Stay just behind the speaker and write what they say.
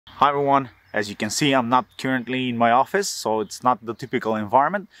Hi everyone, as you can see I'm not currently in my office, so it's not the typical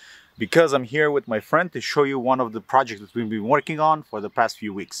environment because I'm here with my friend to show you one of the projects that we've been working on for the past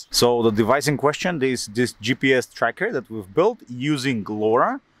few weeks. So the device in question is this GPS tracker that we've built using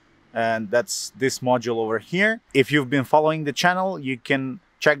LoRa, and that's this module over here. If you've been following the channel, you can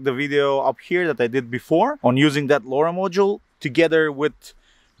check the video up here that I did before on using that LoRa module together with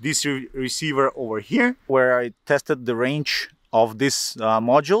this receiver over here, where I tested the range of these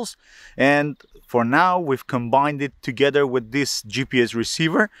modules, and for now we've combined it together with this GPS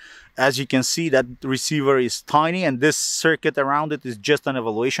receiver. As you can see, that receiver is tiny and this circuit around it is just an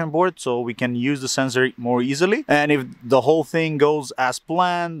evaluation board, so we can use the sensor more easily. And if the whole thing goes as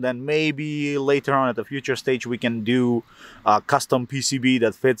planned, then maybe later on at a future stage we can do a custom PCB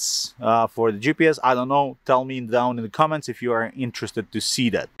that fits for the GPS. I don't know, tell me down in the comments if you are interested to see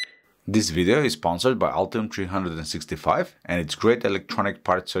that. This video is sponsored by Altium 365 and its great electronic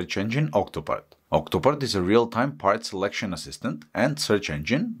part search engine Octopart. Octopart is a real-time part selection assistant and search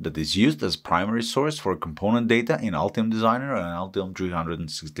engine that is used as primary source for component data in Altium Designer and Altium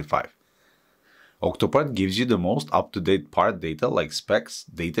 365. Octopart gives you the most up-to-date part data like specs,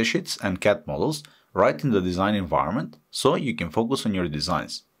 datasheets and CAD models right in the design environment, so you can focus on your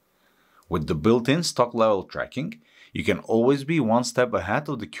designs. With the built-in stock level tracking, you can always be one step ahead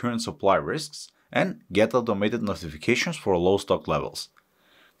of the current supply risks and get automated notifications for low stock levels.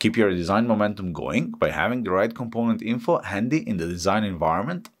 Keep your design momentum going by having the right component info handy in the design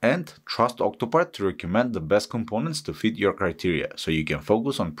environment, and trust Octopart to recommend the best components to fit your criteria so you can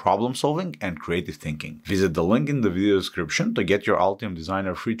focus on problem solving and creative thinking. Visit the link in the video description to get your Altium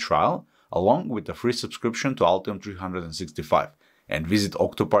Designer free trial along with a free subscription to Altium 365. And visit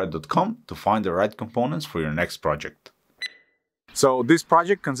octopart.com to find the right components for your next project. So this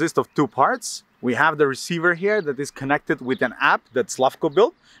project consists of two parts. We have the receiver here that is connected with an app that Slavko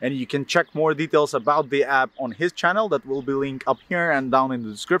built, and you can check more details about the app on his channel that will be linked up here and down in the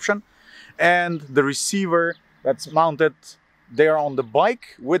description. And the receiver that's mounted there on the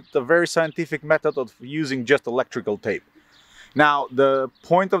bike with the very scientific method of using just electrical tape. Now, the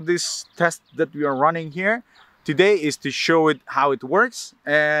point of this test that we are running here today is to show it how it works,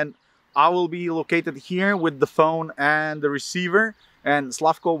 and I will be located here with the phone and the receiver, and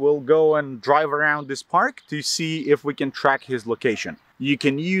Slavko will go and drive around this park to see if we can track his location. You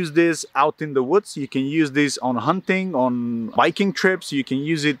can use this out in the woods, you can use this on hunting, on biking trips, you can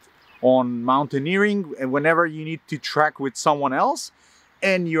use it on mountaineering, and whenever you need to track with someone else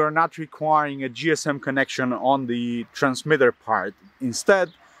and you're not requiring a GSM connection on the transmitter part.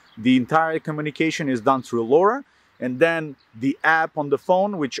 Instead, the entire communication is done through LoRa, and then the app on the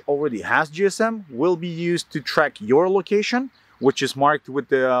phone, which already has GSM, will be used to track your location, which is marked with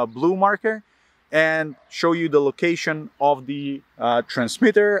the blue marker, and show you the location of the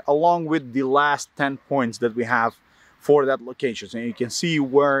transmitter along with the last 10 points that we have for that location. So you can see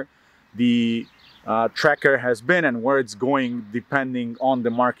where the tracker has been and where it's going depending on the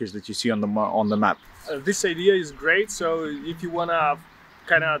markers that you see on the map. This idea is great. So if you wanna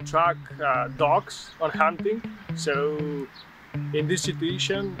kind of track dogs on hunting, so in this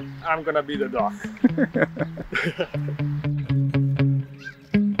situation I'm gonna be the dog.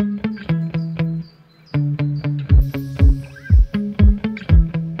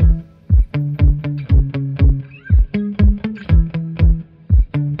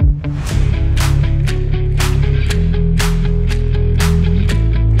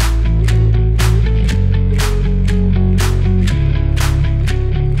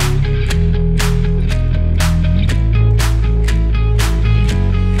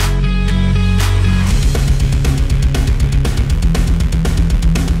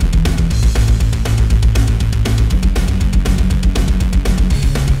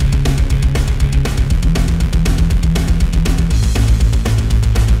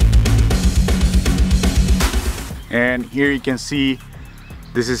 And here you can see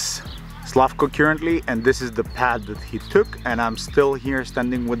this is Slavko currently, and this is the path that he took, and I'm still here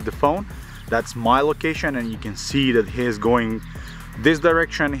standing with the phone. That's my location, and you can see that he is going this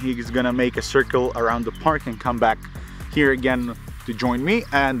direction. He's gonna make a circle around the park and come back here again to join me,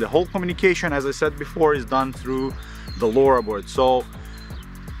 and the whole communication, as I said before, is done through the LoRa board. So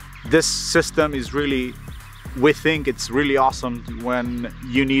this system is really, we think it's really awesome when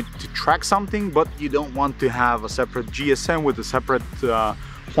you need to track something but you don't want to have a separate GSM with a separate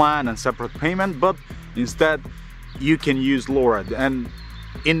plan and separate payment, but instead you can use LoRa. And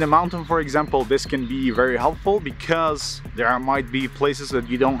in the mountain, for example, this can be very helpful because there might be places that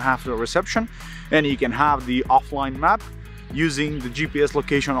you don't have the reception, and you can have the offline map using the GPS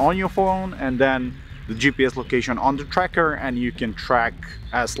location on your phone and then the GPS location on the tracker, and you can track,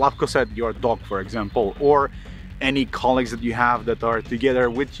 as Slavko said, your dog, for example, or any colleagues that you have that are together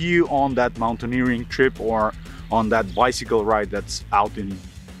with you on that mountaineering trip or on that bicycle ride that's out in,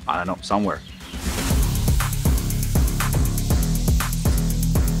 I don't know, somewhere.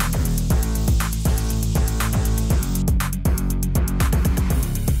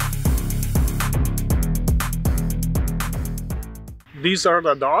 These are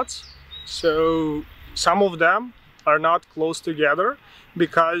the dots. So some of them are not close together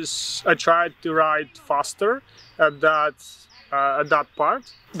because I tried to ride faster at that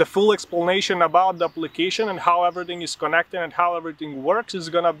part. The full explanation about the application and how everything is connected and how everything works is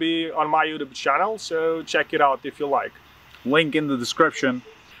gonna be on my YouTube channel, so check it out if you like. Link in the description.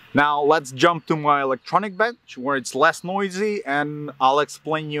 Now let's jump to my electronic bench where it's less noisy, and I'll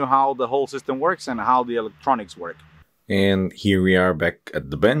explain you how the whole system works and how the electronics work. And here we are back at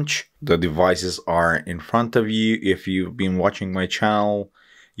the bench. The devices are in front of you. If you've been watching my channel,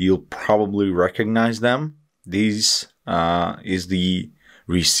 you'll probably recognize them. This is the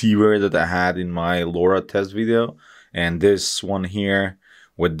receiver that I had in my LoRa test video. And this one here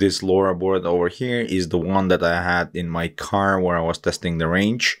with this LoRa board over here is the one that I had in my car where I was testing the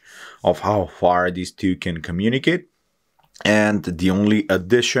range of how far these two can communicate. And the only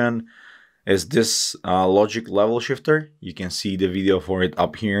addition is this logic level shifter. You can see the video for it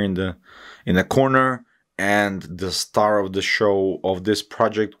up here in the corner, and the star of the show of this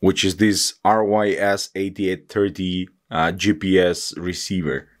project, which is this RYS8830 GPS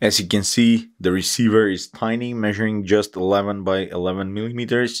receiver. As you can see, the receiver is tiny, measuring just 11 by 11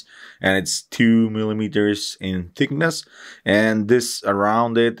 millimeters, and it's 2 millimeters in thickness. And this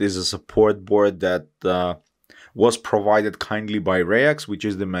around it is a support board that was provided kindly by Reyax, which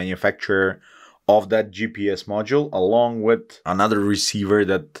is the manufacturer of that GPS module, along with another receiver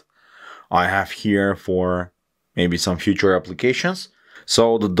that I have here for maybe some future applications.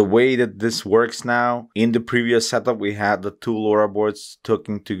 So the way that this works now, in the previous setup we had the two LoRa boards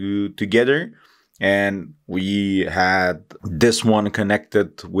talking together, and we had this one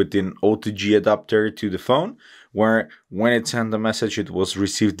connected with an O2G adapter to the phone, where when it sent the message it was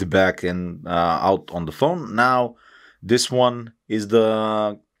received back and out on the phone. Now this one is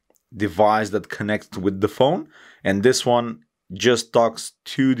the device that connects with the phone, and this one just talks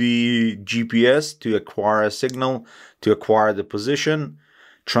to the GPS to acquire a signal, to acquire the position,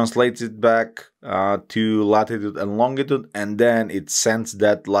 translates it back to latitude and longitude, and then it sends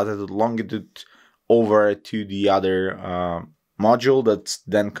that latitude longitude over to the other module that's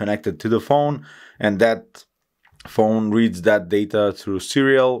then connected to the phone, and that phone reads that data through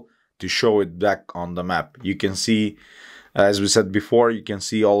serial to show it back on the map. You can see, as we said before, you can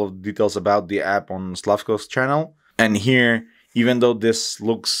see all of the details about the app on Slavko's channel. And here, even though this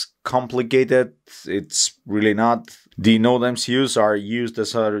looks complicated, it's really not. The Node MCUs are used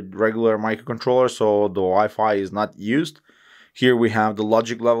as a regular microcontroller, so the Wi-Fi is not used. Here we have the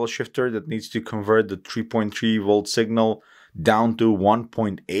logic level shifter that needs to convert the 3.3 volt signal down to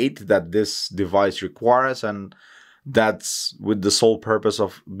 1.8 that this device requires, and that's with the sole purpose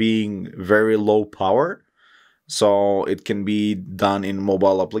of being very low power, so it can be done in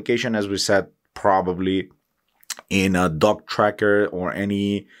mobile application, as we said, probably in a dog tracker or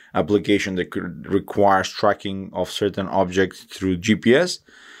any application that requires tracking of certain objects through GPS.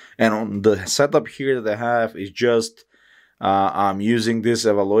 And on the setup here that I have is just I'm using this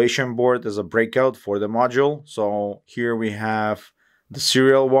evaluation board as a breakout for the module. So here we have the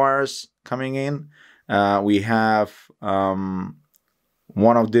serial wires coming in. We have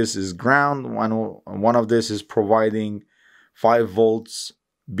one of this is ground, one of this is providing 5 volts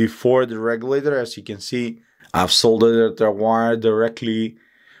before the regulator. As you can see, I've soldered the wire directly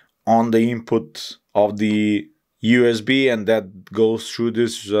on the input of the USB, and that goes through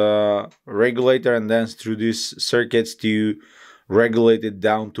this regulator and then through these circuits to regulate it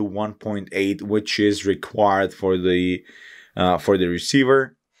down to 1.8, which is required for the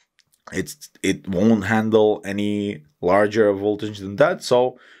receiver. It won't handle any larger voltage than that.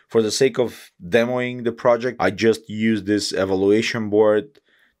 So for the sake of demoing the project, I just use this evaluation board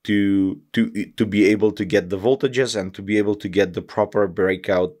to be able to get the voltages and to be able to get the proper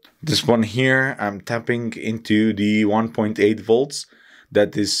breakout. This one here, I'm tapping into the 1.8 volts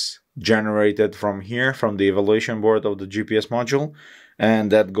that is generated from here, from the evaluation board of the GPS module,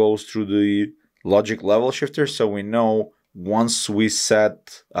 and that goes through the logic level shifter. So we know once we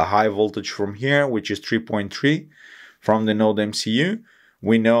set a high voltage from here, which is 3.3 from the Node MCU,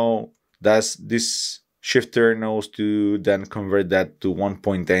 we know that this shifter knows to then convert that to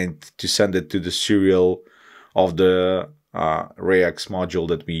 1.8 to send it to the serial of the Reyax module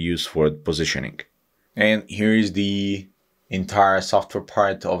that we use for positioning. And here is the entire software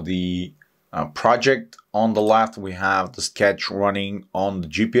part of the project. On the left, we have the sketch running on the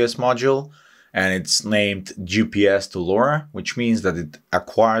GPS module, and it's named GPS to LoRa, which means that it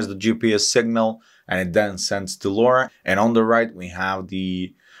acquires the GPS signal and it then sends to LoRa. And on the right, we have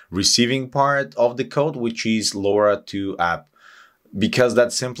the receiving part of the code, which is LoRa to app. Because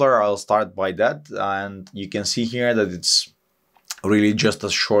that's simpler, I'll start by that. And you can see here that it's really just a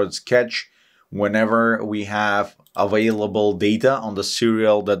short sketch. Whenever we have available data on the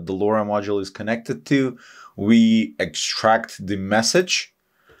serial that the LoRa module is connected to, we extract the message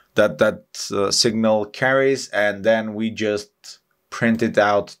that signal carries, and then we just print it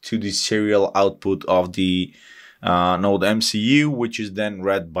out to the serial output of the node MCU, which is then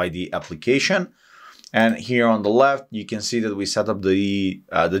read by the application. And here on the left, you can see that we set up the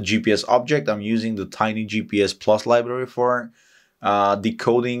GPS object. I'm using the tiny GPS plus library for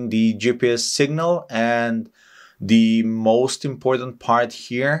decoding the GPS signal. And the most important part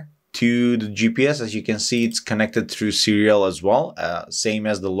here to the GPS, as you can see, it's connected through serial as well, same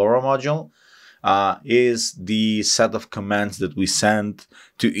as the LoRa module, is the set of commands that we send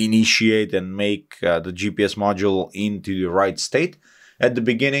to initiate and make the GPS module into the right state. At the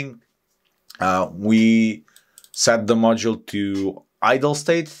beginning, we set the module to idle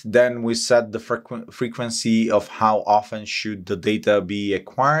state, then we set the frequency of how often should the data be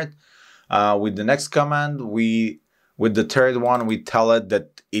acquired. With the next command, with the third one, we tell it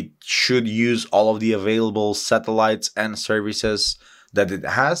that it should use all of the available satellites and services that it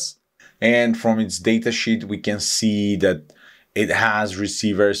has. And from its datasheet, we can see that it has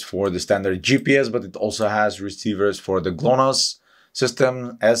receivers for the standard GPS, but it also has receivers for the GLONASS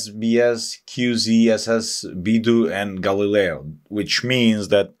system, SBS, QZ, SS, BDU, and Galileo, which means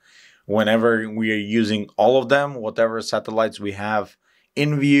that whenever we are using all of them, whatever satellites we have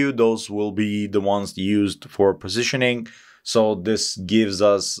in view, those will be the ones used for positioning. So this gives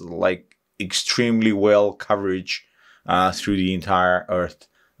us like extremely well coverage through the entire Earth,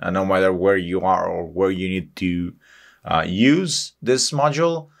 no matter where you are or where you need to use this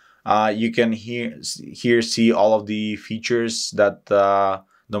module. You can here see all of the features that the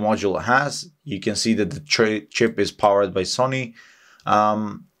module has. You can see that the chip is powered by Sony,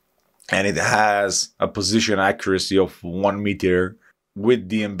 and it has a position accuracy of 1 meter with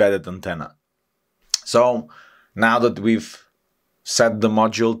the embedded antenna. So now that we've set the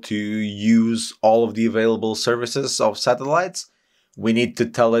module to use all of the available services of satellites, we need to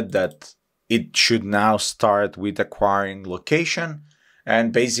tell it that it should now start with acquiring location.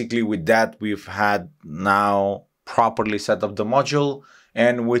 And basically with that, we've had now properly set up the module.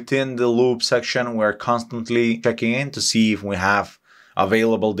 And within the loop section, we're constantly checking in to see if we have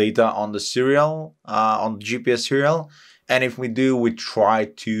available data on the serial, on the GPS serial. And if we do, we try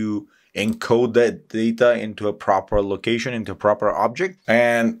to encode that data into a proper location, into a proper object.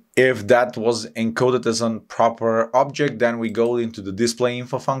 And if that was encoded as a proper object, then we go into the display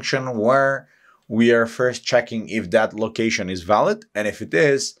info function, where we are first checking if that location is valid. And if it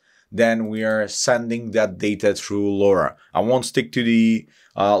is, then we are sending that data through LoRa. I won't stick to the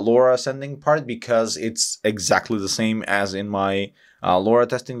LoRa sending part because it's exactly the same as in my LoRa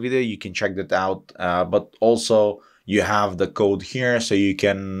testing video. You can check that out. But also you have the code here, so you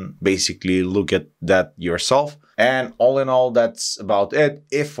can basically look at that yourself. And all in all, that's about it.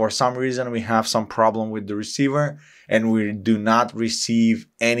 If for some reason we have some problem with the receiver and we do not receive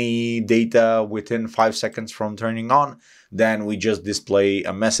any data within 5 seconds from turning on, then we just display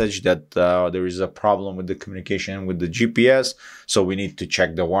a message that there is a problem with the communication with the GPS. So we need to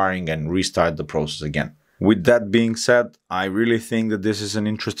check the wiring and restart the process again. With that being said, I really think that this is an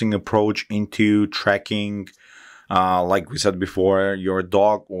interesting approach into tracking, like we said before, your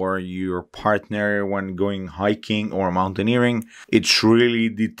dog or your partner when going hiking or mountaineering. It really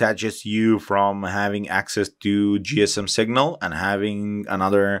detaches you from having access to GSM signal and having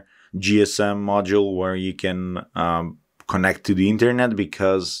another GSM module where you can connect to the internet,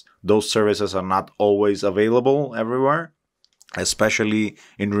 because those services are not always available everywhere, especially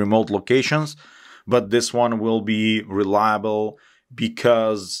in remote locations. But this one will be reliable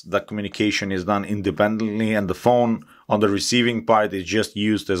because the communication is done independently, and the phone on the receiving part is just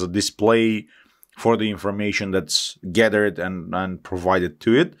used as a display for the information that's gathered and provided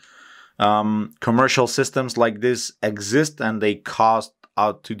to it. Commercial systems like this exist, and they cost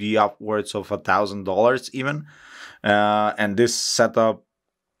out to the upwards of $1,000 even. And this setup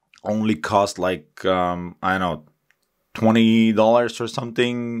only cost like, I don't know, $20 or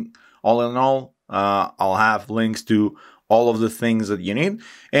something all in all. I'll have links to all of the things that you need.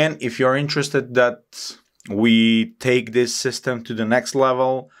 And if you're interested that we take this system to the next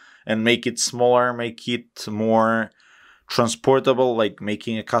level and make it smaller, make it more transportable, like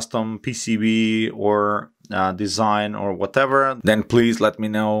making a custom PCB or design or whatever, then please let me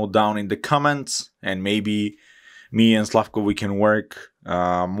know down in the comments, and maybe me and Slavko, we can work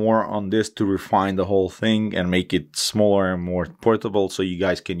more on this to refine the whole thing and make it smaller and more portable so you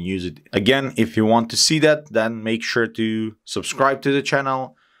guys can use it. Again, if you want to see that, then make sure to subscribe to the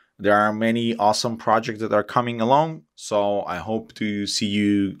channel. There are many awesome projects that are coming along, so I hope to see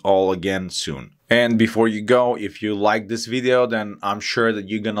you all again soon. And before you go, if you like this video, then I'm sure that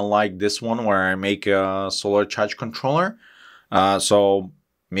you're gonna like this one where I make a solar charge controller. So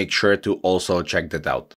make sure to also check that out.